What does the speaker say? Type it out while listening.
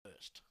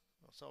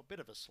So a bit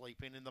of a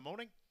sleep in the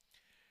morning.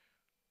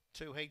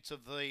 2 heats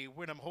of the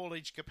Wynnum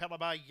Haulage Capella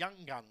Bar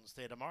Young Guns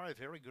there tomorrow.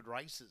 Very good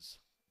races,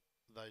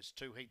 those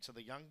 2 heats of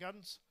the Young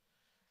Guns.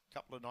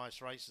 Couple of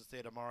nice races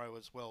there tomorrow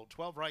as well.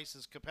 12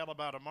 races Capella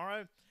Bar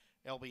tomorrow.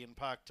 Albion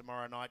Park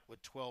tomorrow night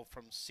with 12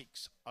 from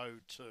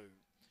 6:02.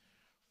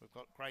 We've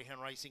got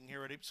greyhound racing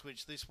here at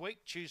Ipswich this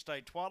week.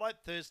 Tuesday twilight,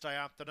 Thursday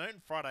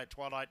afternoon, Friday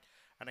twilight,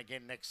 and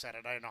again next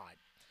Saturday night.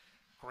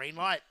 Green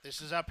light. This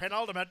is our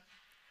penultimate.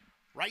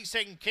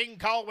 Racing, King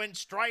Cole went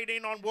straight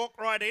in on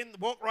Walk Right In.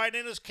 Walk Right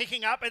In is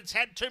kicking up. It's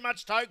had too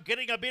much toe,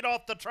 getting a bit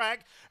off the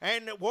track.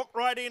 And Walk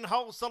Right In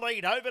holds the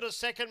lead. Over to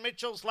second,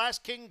 Mitchell's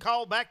Last. King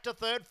Cole back to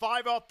third.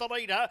 5 off the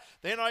leader.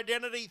 Then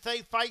Identity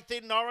Thief, Faith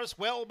in Norris.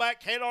 Well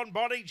back, Head on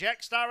Body,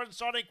 Jack Star and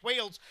Sonic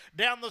Wheels.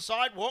 Down the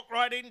side, Walk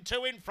Right In,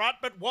 2 in front,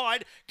 but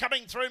wide.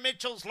 Coming through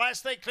Mitchell's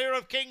Last. They're clear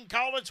of King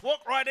Cole. It's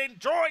Walk Right In,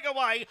 drawing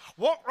away.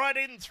 Walk Right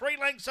In, 3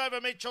 lengths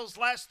over Mitchell's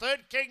Last.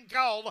 Third, King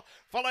Cole,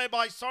 followed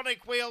by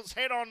Sonic Wheels,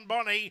 Head on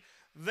Bonnie.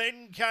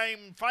 Then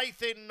came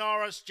Faith in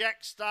Norris,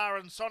 Jack Star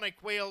and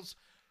Sonic Wheels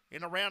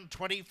in around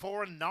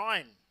 24 and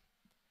 9.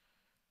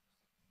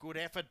 Good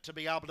effort to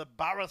be able to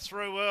burrow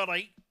through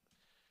early.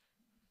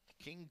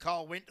 King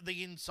Cole went to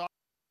the inside.